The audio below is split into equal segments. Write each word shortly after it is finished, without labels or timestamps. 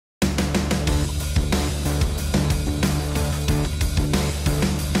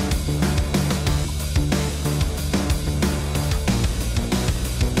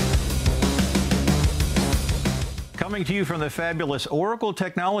Coming to you from the fabulous Oracle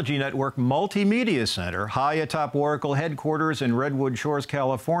Technology Network Multimedia Center, high atop Oracle headquarters in Redwood Shores,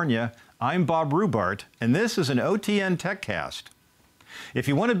 California, I'm Bob Rubart, and this is an OTN TechCast. If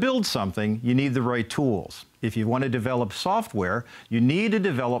you want to build something, you need the right tools. If you want to develop software, you need a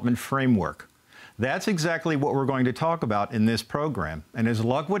development framework. That's exactly what we're going to talk about in this program. And as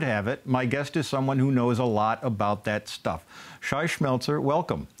luck would have it, my guest is someone who knows a lot about that stuff. Shay Shmeltzer,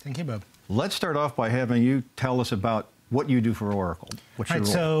 welcome. Thank you, Bob. Let's start off by having you tell us about what you do for Oracle. What's your role?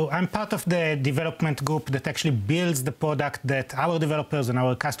 So I'm part of the development group that actually builds the product that our developers and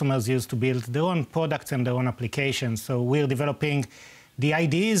our customers use to build their own products and their own applications. So we're developing the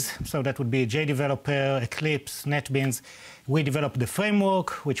IDEs, so that would be JDeveloper, Eclipse, NetBeans. We develop the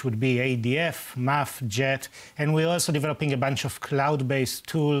framework, which would be ADF, MAF, Jet, and we're also developing a bunch of cloud-based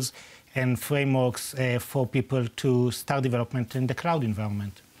tools and frameworks for people to start development in the cloud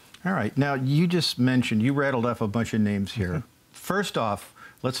environment. All right. Now, you just mentioned, you rattled off a bunch of names here. Mm-hmm. First off,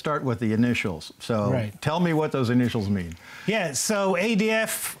 let's start with the initials. So tell me what those initials mean. Yeah, so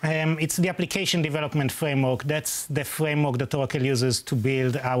ADF, it's the application development framework. That's the framework that Oracle uses to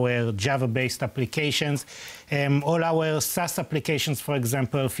build our Java-based applications. All our SaaS applications, for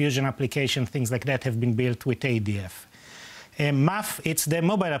example, Fusion applications, things like that, have been built with ADF. MAF, it's the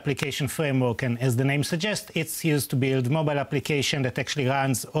mobile application framework, and as the name suggests, it's used to build mobile application that actually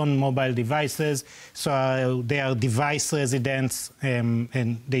runs on mobile devices. So they are device residents,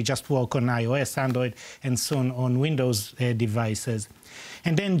 and they just work on iOS, Android, and soon on Windows devices.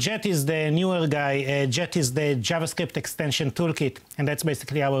 And then Jet is the newer guy. Jet is the JavaScript extension toolkit, and that's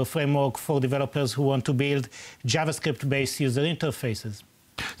basically our framework for developers who want to build JavaScript-based user interfaces.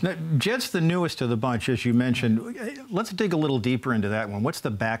 Now, Jet's the newest of the bunch, as you mentioned. Let's dig a little deeper into that one. What's the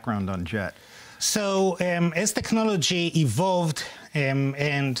background on Jet? So as technology evolved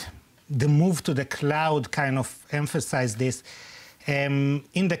and the move to the cloud kind of emphasized this, in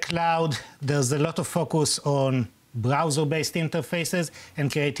the cloud, there's a lot of focus on browser-based interfaces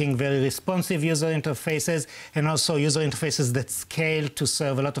and creating very responsive user interfaces, and also user interfaces that scale to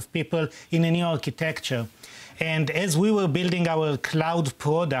serve a lot of people in a new architecture. And as we were building our cloud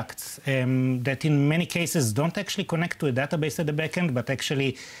products that in many cases don't actually connect to a database at the backend, but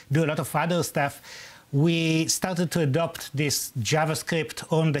actually do a lot of other stuff, we started to adopt this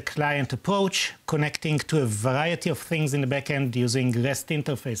JavaScript on the client approach, connecting to a variety of things in the backend using REST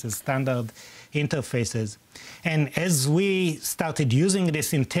interfaces, standard interfaces. And as we started using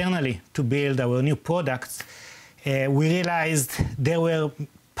this internally to build our new products, we realized there were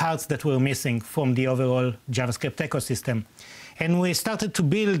parts that were missing from the overall JavaScript ecosystem. And we started to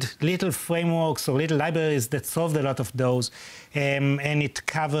build little frameworks or little libraries that solved a lot of those. And it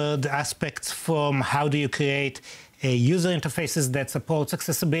covered aspects from how do you create user interfaces that supports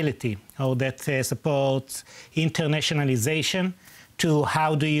accessibility or that supports internationalization, to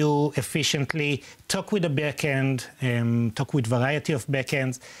how do you efficiently talk with the backend, talk with variety of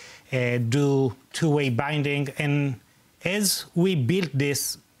backends, do two-way binding. And as we built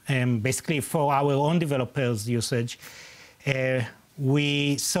this, basically for our own developers' usage,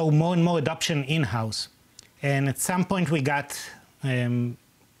 we saw more and more adoption in-house. And at some point, we got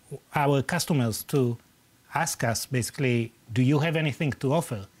our customers to ask us, basically, do you have anything to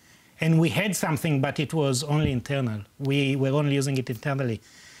offer? And we had something, but it was only internal. We were only using it internally.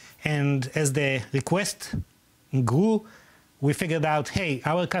 And as the request grew, we figured out, hey,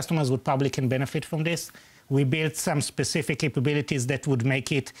 our customers would probably can benefit from this. We built some specific capabilities that would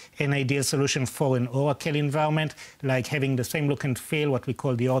make it an ideal solution for an Oracle environment, like having the same look and feel, what we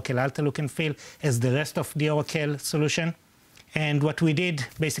call the Oracle Alta look and feel, as the rest of the Oracle solution. And what we did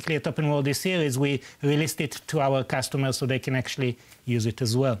basically at Open World this year is we released it to our customers so they can actually use it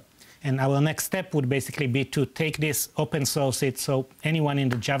as well. And our next step would basically be to take this, open source it, so anyone in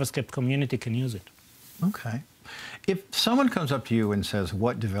the JavaScript community can use it. Okay. If someone comes up to you and says,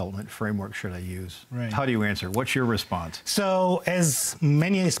 what development framework should I use? How do you answer? What's your response? So as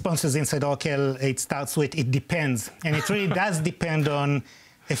many responses inside Oracle, it starts with, it depends. And it really does depend on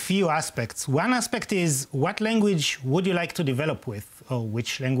a few aspects. One aspect is, what language would you like to develop with? Or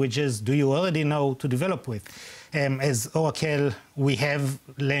which languages do you already know to develop with? As Oracle, we have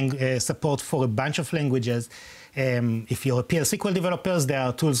support for a bunch of languages. If you're a PL/SQL developer, there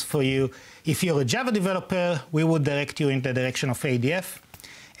are tools for you. If you're a Java developer, we would direct you in the direction of ADF.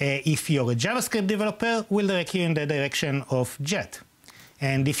 If you're a JavaScript developer, we'll direct you in the direction of Jet.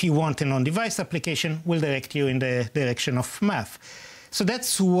 And if you want an on-device application, we'll direct you in the direction of MAF. So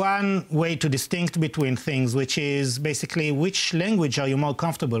that's one way to distinguish between things, which is basically which language are you more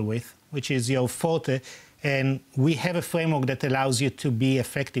comfortable with, which is your forte, and we have a framework that allows you to be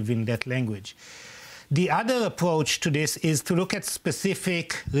effective in that language. The other approach to this is to look at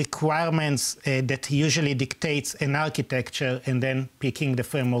specific requirements that usually dictates an architecture and then picking the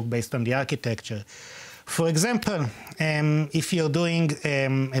framework based on the architecture. For example, if you're doing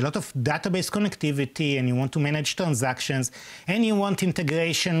a lot of database connectivity and you want to manage transactions and you want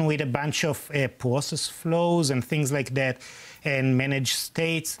integration with a bunch of process flows and things like that and manage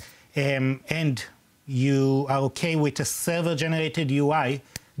states, and you are okay with a server-generated UI,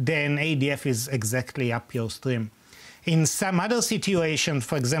 then ADF is exactly up your stream. In some other situation,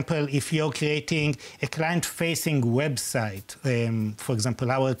 for example, if you're creating a client-facing website, for example,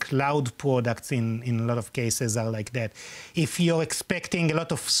 our cloud products in a lot of cases are like that. If you're expecting a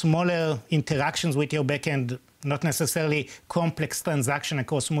lot of smaller interactions with your backend, not necessarily complex transaction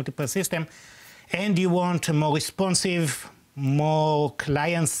across multiple systems, and you want a more responsive, more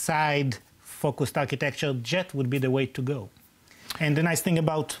client-side focused architecture, Jet would be the way to go. And the nice thing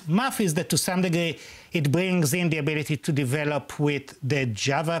about MAF is that to some degree, it brings in the ability to develop with the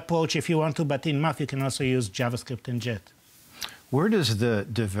Java approach if you want to, but in MAF you can also use JavaScript and Jet. Where does the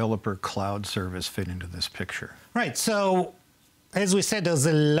developer cloud service fit into this picture? Right, so as we said, there's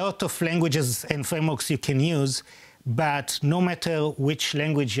a lot of languages and frameworks you can use, but no matter which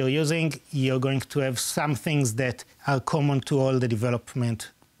language you're using, you're going to have some things that are common to all the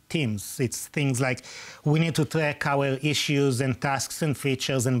development teams. It's things like we need to track our issues and tasks and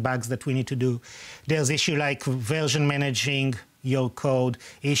features and bugs that we need to do. There's issue like version managing your code,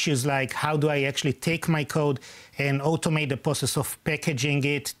 issues like how do I actually take my code and automate the process of packaging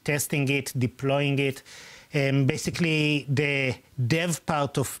it, testing it, deploying it, basically the dev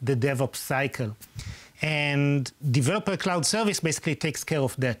part of the DevOps cycle. And Developer Cloud Service basically takes care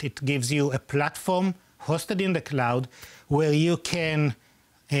of that. It gives you a platform hosted in the cloud where you can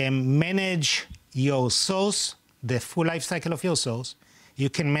manage your source, the full life cycle of your source. You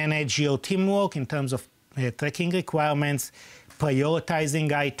can manage your teamwork in terms of tracking requirements,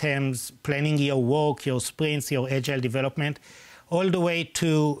 prioritizing items, planning your work, your sprints, your agile development, all the way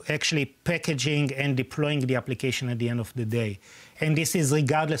to actually packaging and deploying the application at the end of the day. And this is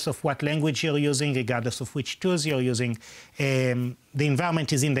regardless of what language you're using, regardless of which tools you're using. The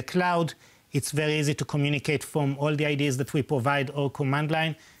environment is in the cloud. It's very easy to communicate from all the ideas that we provide or command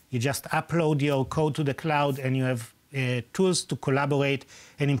line. You just upload your code to the cloud and you have tools to collaborate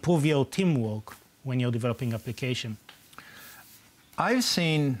and improve your teamwork when you're developing application. I've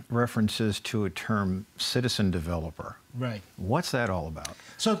seen references to a term citizen developer. Right. What's that all about?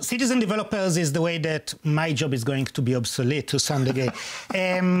 So citizen developers is the way that my job is going to be obsolete to some degree.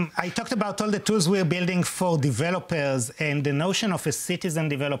 I talked about all the tools we're building for developers, and the notion of a citizen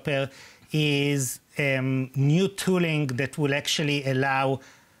developer is new tooling that will actually allow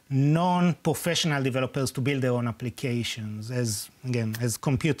non-professional developers to build their own applications. As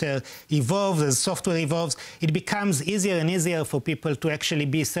computer evolves, as software evolves, it becomes easier and easier for people to actually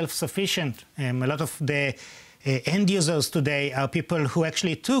be self-sufficient. A lot of the end users today are people who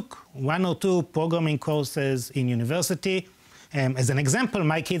actually took 1 or 2 programming courses in university. As an example,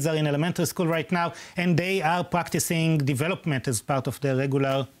 my kids are in elementary school right now, and they are practicing development as part of their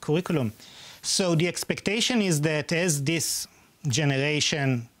regular curriculum. So the expectation is that as this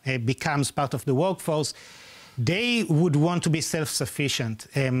generation becomes part of the workforce, they would want to be self-sufficient.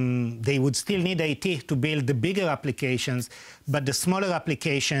 They would still need IT to build the bigger applications, but the smaller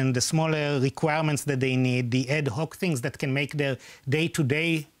application, the smaller requirements that they need, the ad hoc things that can make their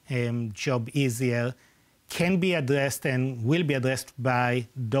day-to-day job easier, can be addressed and will be addressed by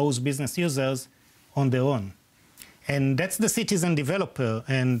those business users on their own. And that's the citizen developer.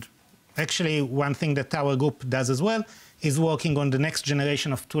 And actually, one thing that our group does as well is working on the next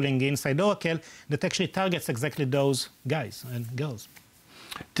generation of tooling inside Oracle that actually targets exactly those guys and girls.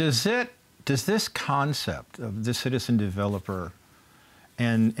 Does this concept of the citizen developer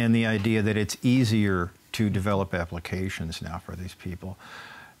and the idea that it's easier to develop applications now for these people,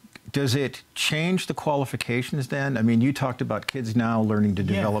 does it change the qualifications then? I mean, you talked about kids now learning to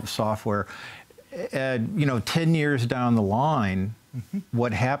develop software. 10 years down the line,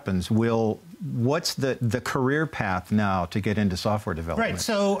 what happens? What's the career path now to get into software development? Right,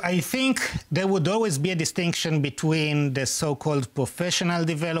 so I think there would always be a distinction between the so-called professional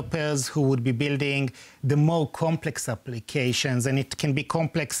developers who would be building the more complex applications, and it can be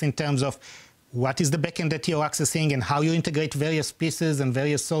complex in terms of what is the backend that you're accessing and how you integrate various pieces and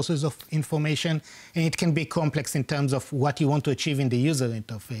various sources of information, and it can be complex in terms of what you want to achieve in the user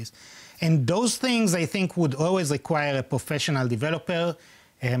interface. And those things, I think, would always require a professional developer.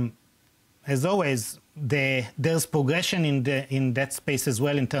 As always, there's progression in that space as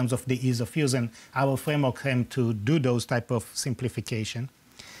well in terms of the ease of use, and our framework aims to do those type of simplification.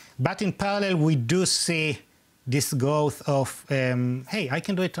 But in parallel, we do see this growth of, hey, I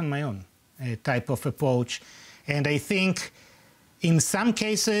can do it on my own type of approach. And I think in some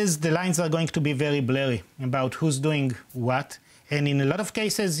cases, the lines are going to be very blurry about who's doing what. And in a lot of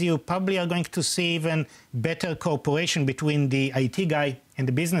cases, you probably are going to see even better cooperation between the IT guy and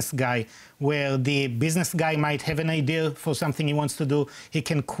the business guy, where the business guy might have an idea for something he wants to do. He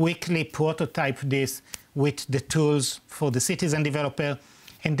can quickly prototype this with the tools for the citizen developer,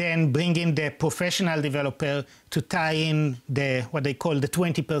 and then bring in the professional developer to tie in the what they call the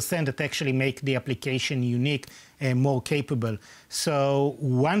 20% that actually make the application unique and more capable. So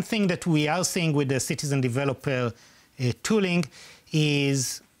one thing that we are seeing with the citizen developer tooling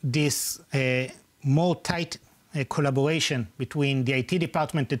is this more tight collaboration between the IT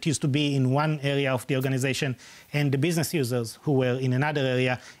department that used to be in one area of the organization and the business users who were in another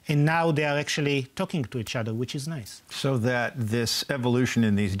area, and now they are actually talking to each other, which is nice. So that this evolution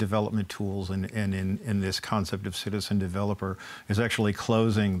in these development tools and in this concept of citizen developer is actually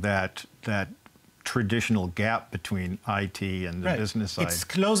closing that traditional gap between IT and the business side. It's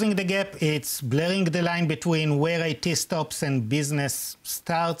closing the gap, it's blurring the line between where IT stops and business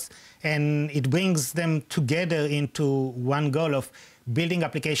starts, and it brings them together into one goal of building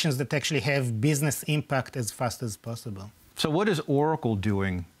applications that actually have business impact as fast as possible. So what is Oracle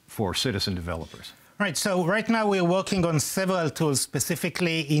doing for citizen developers? Right, so right now we're working on several tools,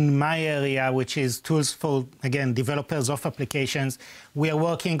 specifically in my area, which is tools for, again, developers of applications. We are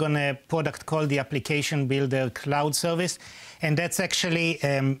working on a product called the Application Builder Cloud Service, and that's actually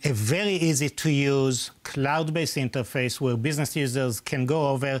a very easy to use cloud-based interface where business users can go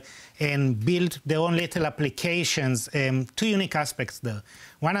over and build their own little applications. Two unique aspects there.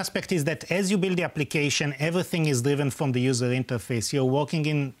 One aspect is that as you build the application, everything is driven from the user interface. You're working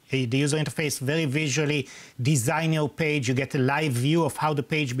in the user interface very visually, design your page, you get a live view of how the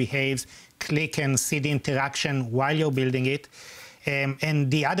page behaves, click and see the interaction while you're building it.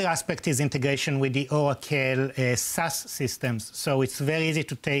 And the other aspect is integration with the Oracle SaaS systems. So it's very easy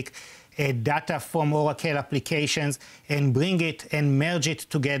to take data from Oracle applications and bring it and merge it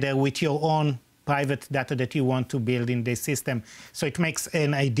together with your own private data that you want to build in the system. So it makes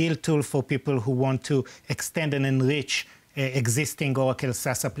an ideal tool for people who want to extend and enrich existing Oracle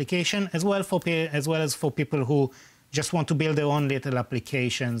SaaS application, as well as for people who just want to build their own little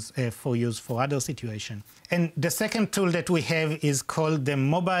applications for use for other situations. And the second tool that we have is called the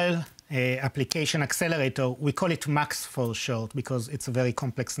Mobile Application Accelerator. We call it MAX for short because it's a very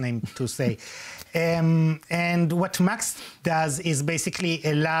complex name to say. And what MAX does is basically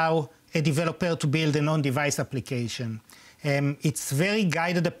allow a developer to build an on-device application. It's a very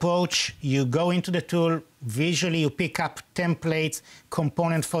guided approach. You go into the tool, visually you pick up templates,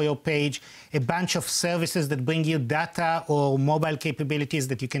 components for your page, a bunch of services that bring you data or mobile capabilities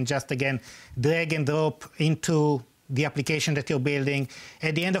that you can just, again, drag and drop into the application that you're building.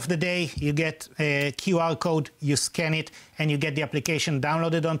 At the end of the day, you get a QR code, you scan it, and you get the application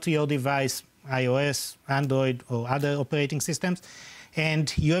downloaded onto your device, iOS, Android, or other operating systems.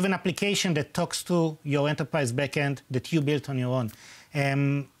 And you have an application that talks to your enterprise backend that you built on your own.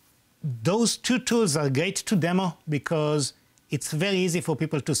 Those two tools are great to demo because it's very easy for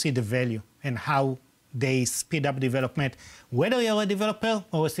people to see the value and how they speed up development, whether you're a developer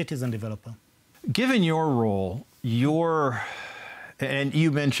or a citizen developer. Given your role, and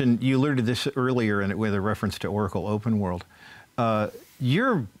you mentioned, you alluded to this earlier with a reference to Oracle Open World,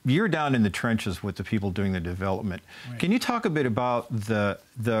 you're down in the trenches with the people doing the development. Right. Can you talk a bit about the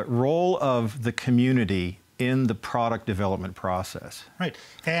role of the community in the product development process? Right.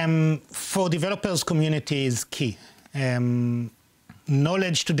 For developers, community is key.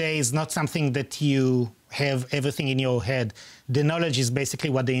 Knowledge today is not something that you have everything in your head. The knowledge is basically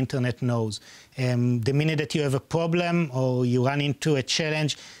what the internet knows. The minute that you have a problem or you run into a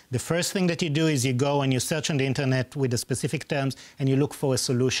challenge, the first thing that you do is you go and you search on the internet with the specific terms and you look for a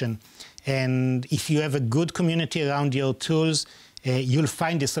solution. And if you have a good community around your tools, you'll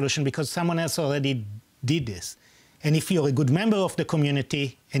find the solution because someone else already did this. And if you're a good member of the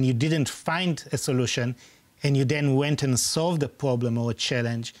community and you didn't find a solution and you then went and solved a problem or a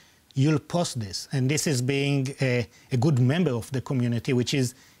challenge, you'll post this. And this is being a good member of the community, which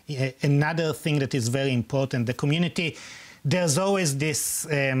is another thing that is very important. The community, there's always this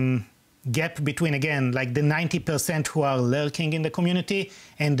gap between, again, like the 90% who are lurking in the community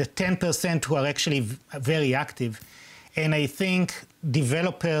and the 10% who are actually very active. And I think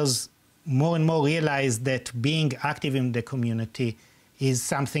developers more and more realize that being active in the community is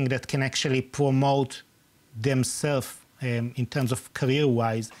something that can actually promote themselves in terms of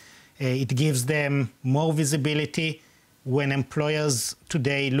career-wise. It gives them more visibility, when employers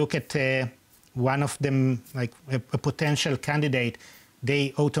today look at one of them, like a potential candidate,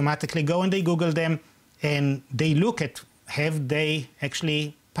 they automatically go and they Google them and they look at, have they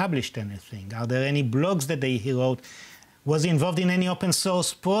actually published anything? Are there any blogs that he wrote? Was he involved in any open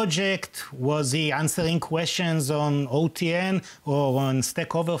source project? Was he answering questions on OTN or on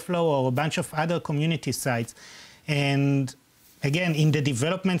Stack Overflow or a bunch of other community sites? And again, in the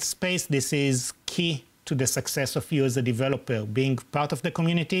development space, this is key to the success of you as a developer, being part of the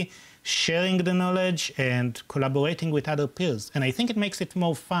community, sharing the knowledge, and collaborating with other peers. And I think it makes it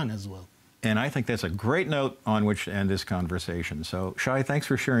more fun as well. And I think that's a great note on which to end this conversation. So, Shay, thanks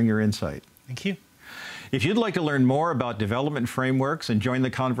for sharing your insight. Thank you. If you'd like to learn more about development frameworks and join the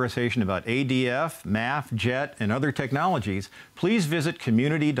conversation about ADF, MAF, JET, and other technologies, please visit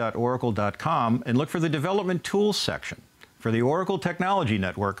community.oracle.com and look for the Development Tools section. For the Oracle Technology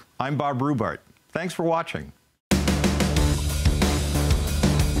Network, I'm Bob Rubart. Thanks for watching.